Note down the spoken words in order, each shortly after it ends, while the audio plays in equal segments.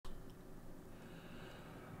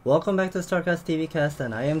Welcome back to StarCast TV Cast,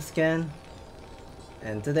 and I am Scan,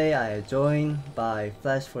 and today I am joined by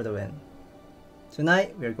Flash for the win.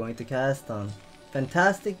 Tonight we are going to cast on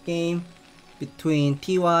fantastic game between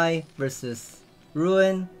TY versus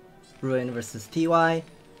Ruin, Ruin versus TY,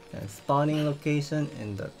 and spawning location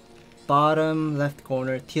in the bottom left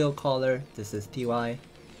corner, teal color, this is TY.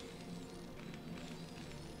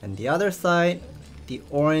 And the other side, the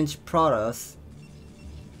orange Protoss,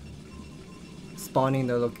 spawning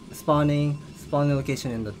location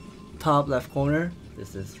in the top left corner.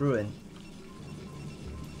 This is Ruin.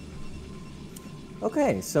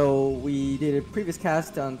 Okay, so we did a previous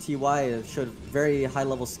cast on TY. It showed very high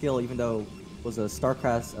level skill, even though it was a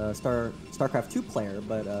Starcraft 2 player,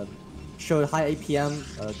 but showed high APM.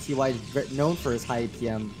 TY is known for his high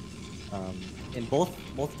APM in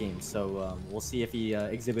both games. So we'll see if he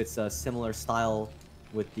exhibits a similar style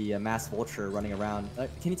with the Mass Vulture running around.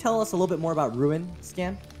 Can you tell us a little bit more about Ruin,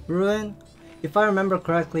 Scan? Ruin, if I remember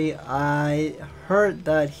correctly, I heard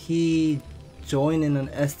that he joined in an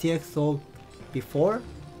STX before,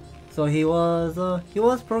 so he was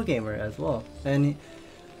pro gamer as well. And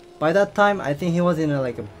by that time, I think he was in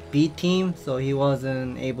a B team, so he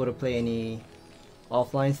wasn't able to play any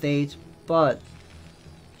offline stage. But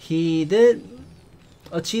he did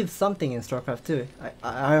achieve something in StarCraft 2.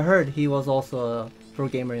 I heard he was also a pro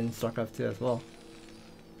gamer in StarCraft 2 as well.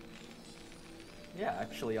 Yeah,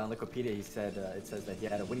 actually on Wikipedia he said it says that he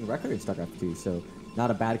had a winning record in StarCraft 2, so not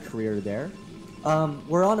a bad career there.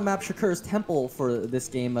 We're on the map Shakur's Temple for this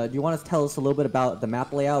game. Do you want to tell us a little bit about the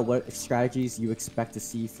map layout, what strategies you expect to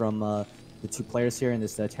see from the two players here in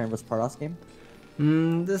this Terran vs Protoss game?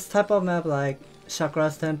 This type of map like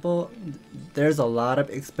Shakur's Temple, there's a lot of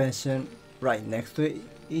expansion right next to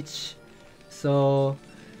each. So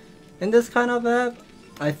in this kind of map,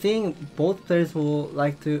 I think both players would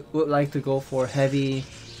like to go for heavy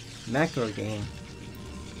macro game.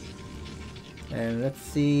 And let's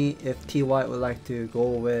see if TY would like to go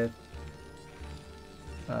with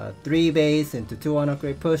 3 base into 2 on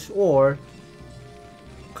upgrade push, or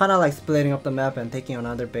kind of like splitting up the map and taking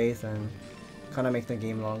another base and kind of make the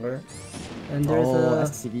game longer. And there's a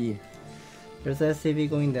SCV. There's a SCV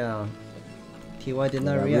going down. TY did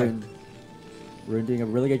not react. We're doing a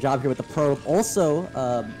really good job here with the probe. Also,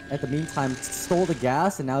 at the meantime, stole the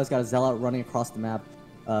gas, and now he's got a Zealot running across the map.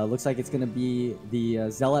 Looks like it's going to be the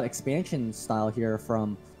Zealot expansion style here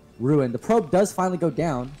from Ruin. The probe does finally go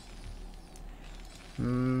down.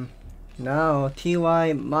 Now,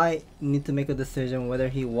 TY might need to make a decision whether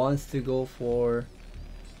he wants to go for...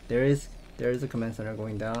 There is a command center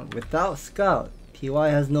going down. Without scout, TY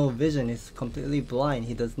has no vision. He's completely blind.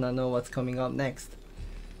 He does not know what's coming up next.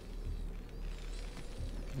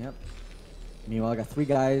 Yep. Meanwhile, I got 3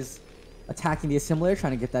 guys attacking the assimilator,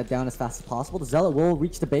 trying to get that down as fast as possible. The Zealot will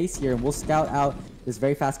reach the base here and will scout out this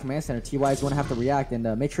very fast command center. TY is going to have to react and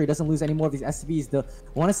make sure he doesn't lose any more of these SCVs. The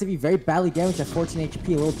one SCV very badly damaged at 14 HP.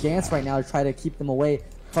 A little dance right now to try to keep them away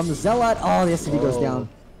from the Zealot. Oh, the SCV goes down.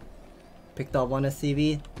 Picked up 1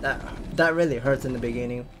 SCV. That really hurts in the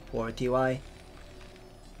beginning for TY.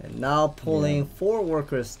 And now pulling 4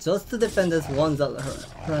 workers just to defend this one Zealot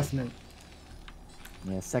harassment.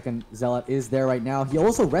 Yeah, second Zealot is there right now. He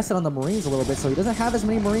also rested on the Marines a little bit, so he doesn't have as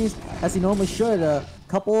many Marines as he normally should.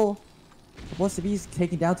 Couple SCVs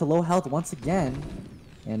taken down to low health once again.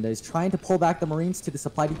 And is trying to pull back the Marines to the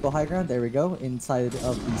supply depot high ground. There we go, inside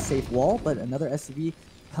of the safe wall. But another SCV.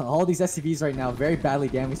 All these SCVs right now very badly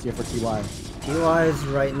damaged here for TY. TY is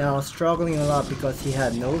right now struggling a lot because he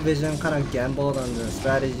had no vision, kind of gambled on the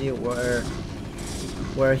strategy where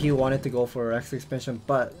he wanted to go for X expansion,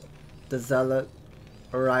 but the Zealot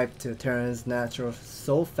arrived to Terran's natural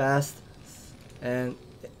so fast, and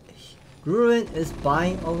Ruin is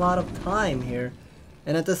buying a lot of time here.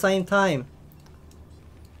 And at the same time,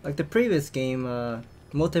 like the previous game,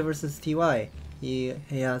 Mote versus TY, he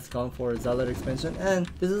has gone for Zealot expansion, and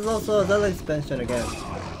this is also a Zealot expansion again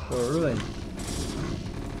for Ruin.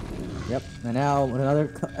 Yep, and now another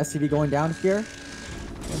SCV going down here.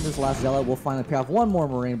 And this last Zealot will finally pay off one more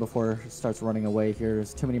Marine before it starts running away here.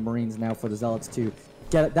 There's too many Marines now for the Zealots to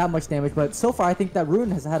get that much damage, but so far I think that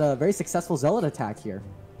Ruin has had a very successful Zealot attack here.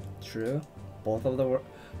 True.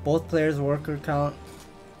 Both players' worker count.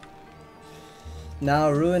 Now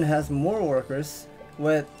Ruin has more workers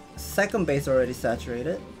with second base already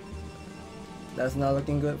saturated. That's not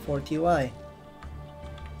looking good for TY.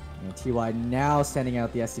 And TY now sending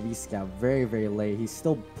out the SCV scout very, very late. He's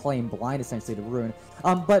still playing blind essentially to Ruin.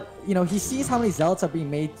 But you know, he sees how many Zealots are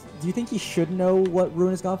being made. Do you think he should know what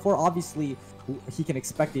Ruin has gone for? Obviously, he can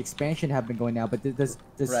expect the expansion to have been going now, but does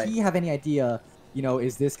he have any idea you know,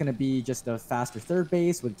 is this going to be just a faster third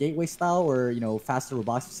base with gateway style, or, you know, faster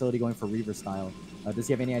robotics facility going for Reaver style? Does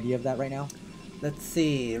he have any idea of that right now? Let's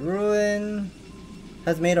see. Ruin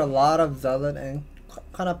has made a lot of Zealot and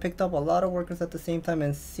kind of picked up a lot of workers at the same time,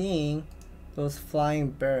 and seeing those flying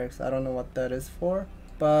barracks. I don't know what that is for,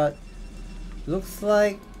 but looks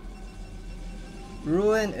like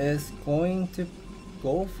Ruin is going to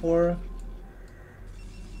go for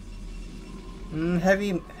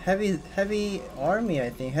heavy army. I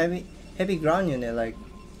think heavy ground unit, like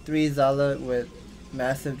 3 Zealot with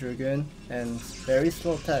massive Dragoon and very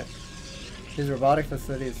slow tech. His robotic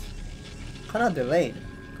facility is kind of delayed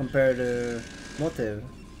compared to Motive.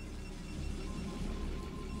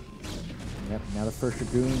 Yep, now the first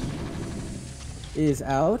Dragoon is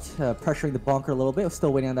out, pressuring the bunker a little bit. We're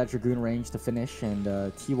still waiting on that Dragoon range to finish, and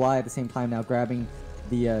TY at the same time now grabbing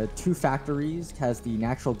the 2 factories, has the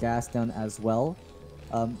natural gas done as well.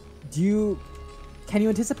 Can you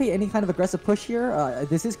anticipate any kind of aggressive push here?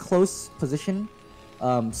 This is close position,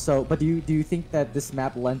 but do you think that this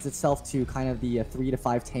map lends itself to kind of the 3 to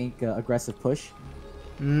 5 tank aggressive push?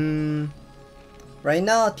 Right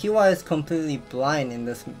now, TY is completely blind in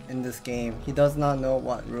this game. He does not know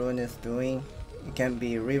what Ruin is doing. It can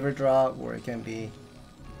be Reaver drop, or it can be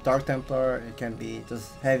Dark Templar. It can be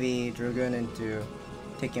just heavy Dragoon into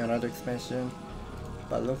taking another expansion.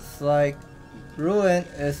 But looks like Ruin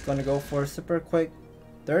is gonna go for super quick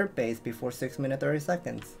third base before 6 minutes 30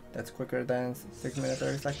 seconds. That's quicker than 6 minutes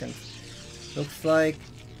 30 seconds. Looks like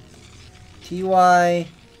TY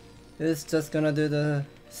is just gonna do the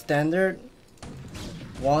standard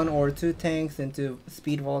 1 or 2 tanks into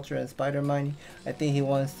Speed Vulture and Spider Mine. I think he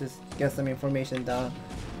wants to get some information down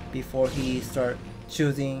before he start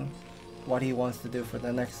choosing what he wants to do for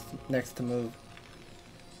the next move.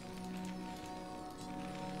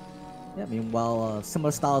 Yeah, meanwhile,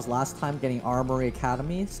 similar styles last time, getting Armory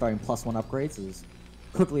Academy, starting +1 upgrades as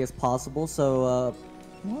quickly as possible. So,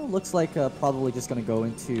 well, looks like probably just going to go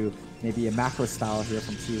into maybe a macro style here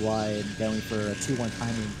from TY and going for a 2-1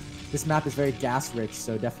 timing. This map is very gas rich,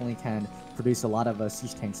 so definitely can produce a lot of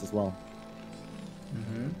siege tanks as well.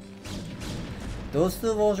 Those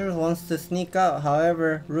 2 vultures wants to sneak out.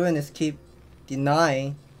 However, Ruin is keep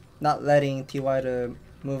denying, not letting TY to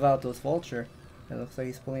move out those vulture. It looks like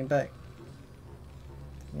he's pulling back.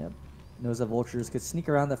 Yep. Knows that vultures could sneak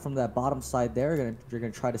around that from that bottom side there. You're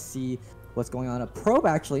gonna try to see what's going on. A probe,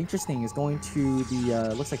 actually, interesting, is going to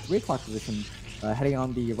the looks like 3 o'clock position, heading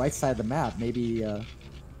on the right side of the map. Maybe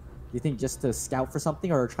you think just to scout for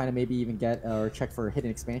something, or trying to maybe even get or check for hidden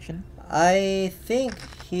expansion? I think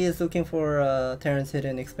he is looking for Terran's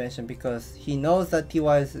hidden expansion because he knows that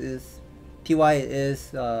TY is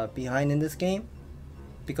behind in this game,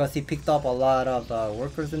 because he picked up a lot of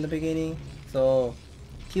workers in the beginning. So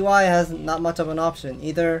TY has not much of an option.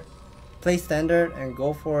 Either play standard and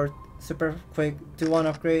go for super quick 2-1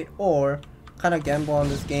 upgrade, or kind of gamble on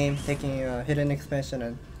this game, taking a hidden expansion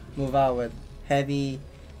and move out with heavy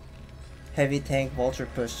tank vulture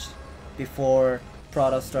push before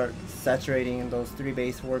Prada start saturating in those 3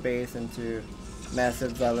 base, 4 base into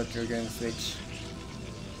massive Zealot Dragoon switch.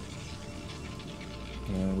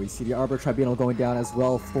 And we see the Arbor Tribunal going down as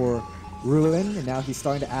well for Ruin, and now he's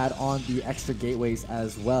starting to add on the extra gateways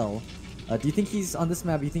as well. Do you think he's on this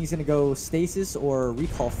map? Do you think he's going to go stasis or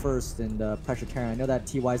recall first and pressure Terran? I know that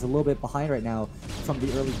TY is a little bit behind right now from the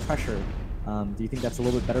early pressure. Do you think that's a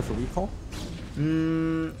little bit better for recall?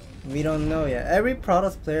 We don't know yet. Every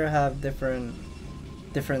Protoss player have different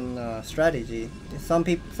strategy. Some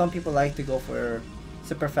people like to go for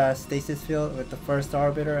super fast stasis field with the first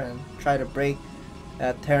Arbiter and try to break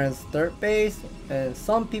at Terran's third base, and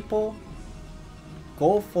some people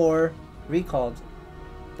go for recall.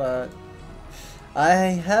 But I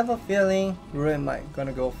have a feeling Ruin might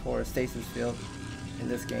gonna go for stasis field in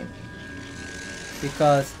this game,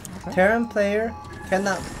 because Terran player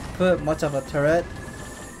cannot put much of a turret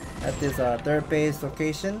at this third base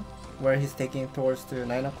location where he's taking towards to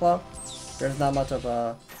 9 o'clock. There's not much of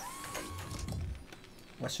a,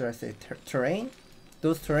 what should I say, terrain.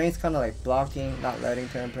 Those terrains kind of like blocking, not letting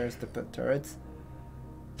Terran players to put turrets.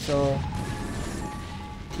 So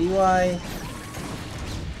TY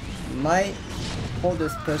might hold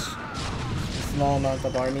this push, a small amount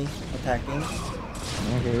of army attacking.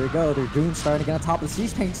 Okay, here we go. They're Doom starting to get on top of the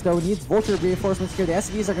siege tanks, though. Needs vulture reinforcements here. The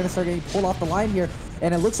SVs are going to start getting pulled off the line here,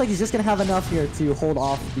 and it looks like he's just going to have enough here to hold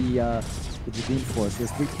off the Dragoon force. There's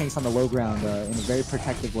 3 tanks on the low ground in a very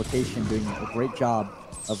protective location, doing a great job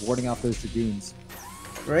of warding off those Dragoons.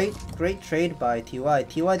 Great trade by TY.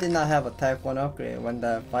 TY did not have attack 1 upgrade when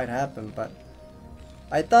that fight happened, but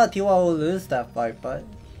I thought TY would lose that fight, but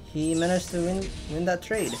he managed to win that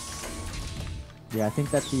trade. Yeah, I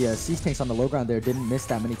think that the siege tanks on the low ground there didn't miss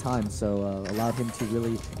that many times, so allowed him to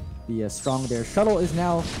really be strong there. Shuttle is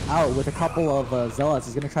now out with a couple of zealots.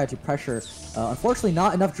 He's going to try to pressure. Unfortunately,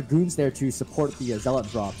 not enough dragoons there to support the zealot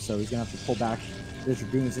drop, so he's going to have to pull back the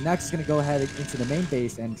dragoons. And next, he's going to go ahead into the main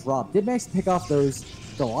base and drop. Did manage to pick off those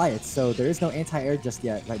Goliaths, so there is no anti-air just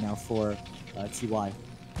yet right now for TY.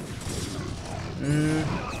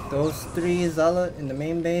 Those 3 zealot in the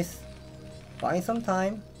main base, buying some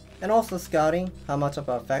time, and also scouting how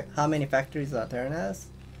many factories Terran has.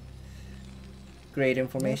 Great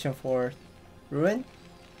information for Ruin.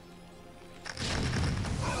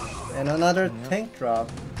 And another tank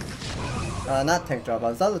drop. Not tank drop,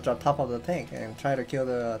 but zealot drop top of the tank and try to kill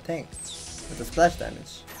the tank with the splash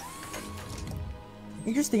damage.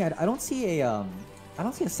 Interesting. I don't see a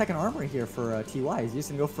second armory here for TY. He's just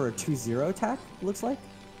gonna go for a 2-0 attack. It looks like.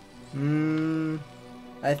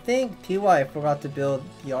 I think TY forgot to build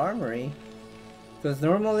the armory, because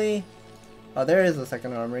normally, there is a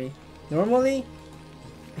second armory. Normally,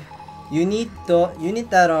 you need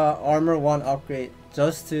that armor 1 upgrade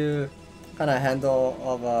just to kind of handle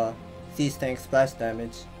of siege tank splash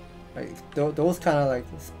damage. Like those kind of like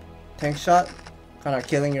tank shot, kind of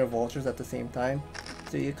killing your vultures at the same time.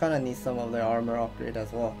 So you kind of need some of the armor upgrade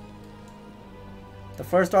as well. The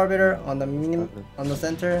first arbiter on the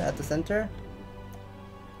center, at the center,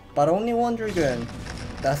 but only 1 dragoon.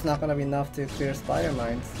 That's not gonna be enough to clear spider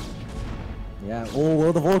mines. Yeah. Oh,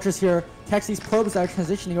 well, the vultures here catch these probes that are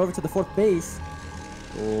transitioning over to the 4th base.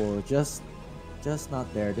 Oh, just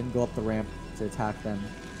not there. Didn't go up the ramp to attack them.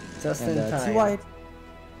 Just in time. TY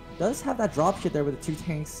does have that drop shit there with the 2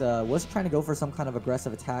 tanks. Was trying to go for some kind of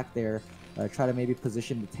aggressive attack there. Try to maybe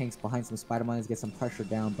position the tanks behind some spider mines, get some pressure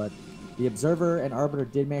down, but the observer and arbiter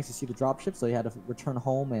did manage to see the dropship, so he had to return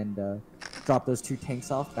home and drop those 2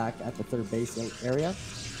 tanks off back at the 3rd base area.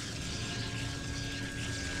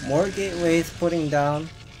 More gateways putting down.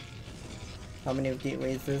 How many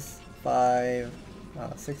gateways is 5,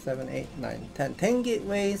 6, 7, 8, 9, 10. 10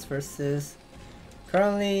 gateways versus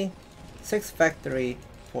currently 6 factory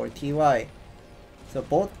for TY. So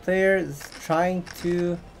both players trying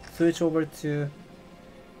to switch over to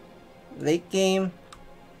late game,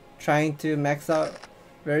 trying to max out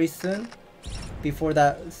very soon before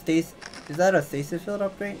that stays. Is that a stasis field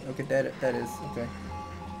upgrade? Okay, that is okay.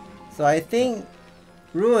 So I think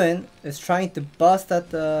Ruin is trying to bust at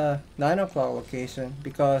the 9 o'clock location,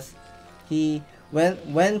 because when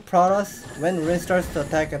Ruin starts to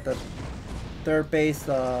attack at the 3rd base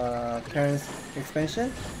Terran's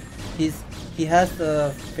expansion, he has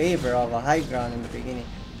the favor of a high ground in the beginning.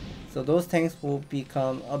 So those tanks will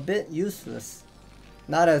become a bit useless.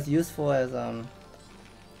 Not as useful as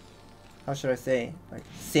how should I say, like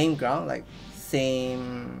same ground, like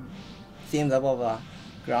same level of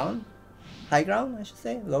ground, high ground I should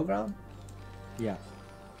say, low ground. Yeah,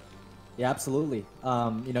 absolutely.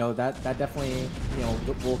 You know, that definitely, you know,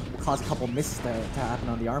 will cause a couple misses to happen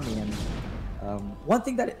on the army. And one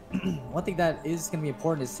thing that is going to be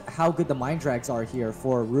important is how good the mine drags are here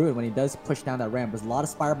for Ruin when he does push down that ramp. There's a lot of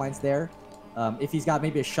spire mines there. If he's got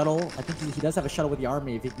maybe a shuttle, I think he does have a shuttle with the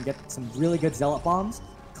army. If he can get some really good zealot bombs,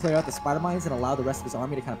 clear out the spider mines, and allow the rest of his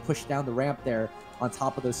army to kind of push down the ramp there on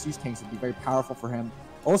top of those siege tanks, would be very powerful for him.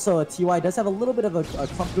 Also, TY does have a little bit of a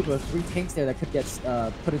clump group of 3 tanks there that could get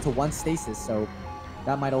put into 1 stasis, so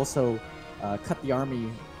that might also cut the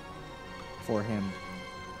army for him.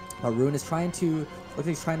 Ruin is trying to, looks like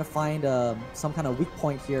he's trying to find some kind of weak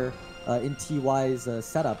point here in TY's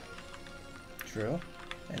setup. True.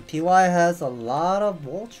 And TY has a lot of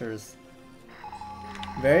vultures.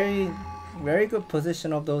 Very good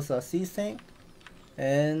position of those siege tank.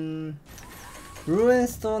 And Ruin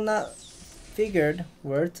still not figured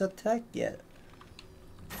where to attack yet.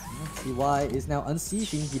 TY is now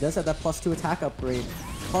unsieging. He does have that +2 attack upgrade.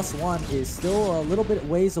 +1 is still a little bit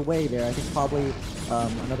ways away there. I think probably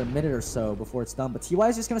another minute or so before it's done. But TY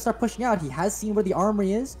is just going to start pushing out. He has seen where the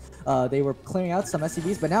armory is. They were clearing out some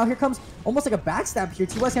SCVs, but now here comes almost like a backstab here.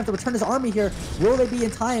 TY's going to have to return his army here. Will they be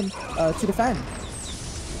in time to defend?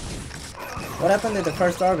 What happened to the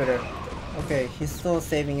first arbiter? Okay, he's still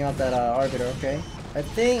saving out that arbiter, okay. I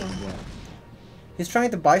think he's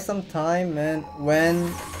trying to buy some time, and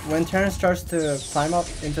when Terran starts to climb up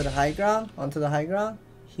into the high ground,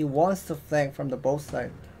 he wants to flank from the both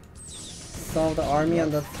sides. Some of the army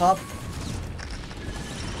on the top.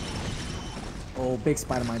 Oh, big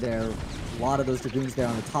spider mine there. A lot of those dragoons there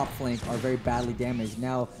on the top flank are very badly damaged.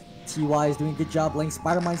 Now TY is doing a good job laying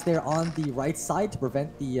spider mines there on the right side to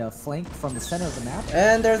prevent the flank from the center of the map.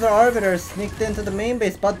 And there's an arbiter sneaked into the main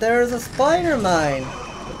base, but there's a spider mine.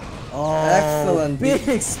 Oh, excellent.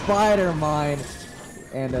 Big spider mine.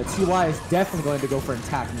 And TY is definitely going to go for an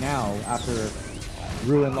attack now after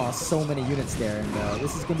Ruin lost so many units there. And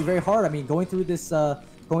this is going to be very hard. I mean, going through this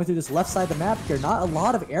left side of the map here, not a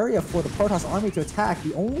lot of area for the Protoss army to attack.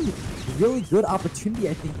 The only really good opportunity,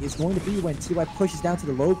 I think, is going to be when TY pushes down to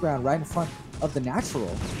the low ground right in front of the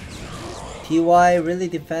natural. TY really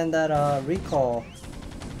defend that recall.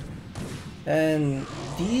 And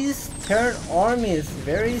this Terran army is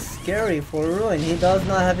very scary for Ruin. He does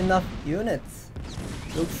not have enough units.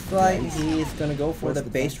 Looks like he's gonna go for the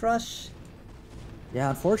base rush. Yeah,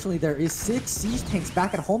 unfortunately, there is 6 siege tanks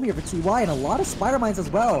back at home here for TY, and a lot of spider mines as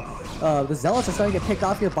well. The zealots are starting to get picked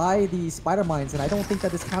off here by the spider mines, and I don't think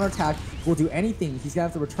that this counterattack will do anything. He's gonna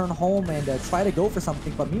have to return home and try to go for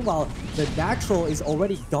something. But meanwhile, the natural is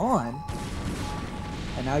already gone,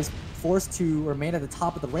 and now he's forced to remain at the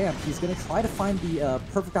top of the ramp. He's gonna try to find the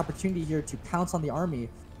perfect opportunity here to pounce on the army.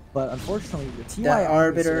 But unfortunately, the TY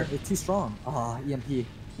Arbiter is too strong. Ah, EMP.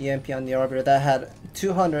 EMP on the Arbiter that had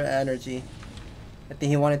 200 energy. I think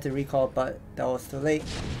he wanted to recall, but that was too late.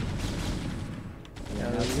 Yeah,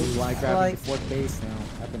 now TY grabbing the 4th base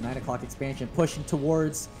now at the 9 o'clock expansion, pushing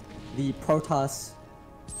towards the Protoss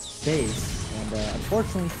base. And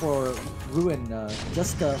unfortunately for Ruin,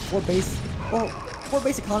 just 4 base. Well, 4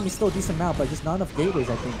 base economy is still a decent amount, but just not enough gateways,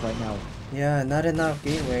 I think, right now. Yeah, not enough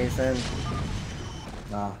gateways, and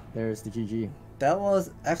there's the GG. that was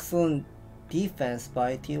excellent defense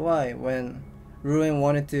by TY when Ruin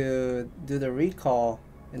wanted to do the recall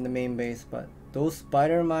in the main base, but those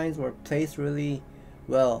spider mines were placed really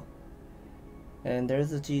well. And there's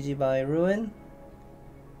the GG by Ruin.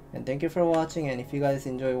 And thank you for watching, and if you guys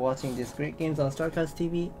enjoy watching these great games on StarCast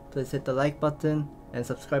TV, please hit the like button and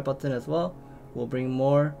subscribe button as well. We'll bring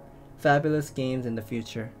more fabulous games in the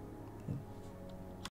future.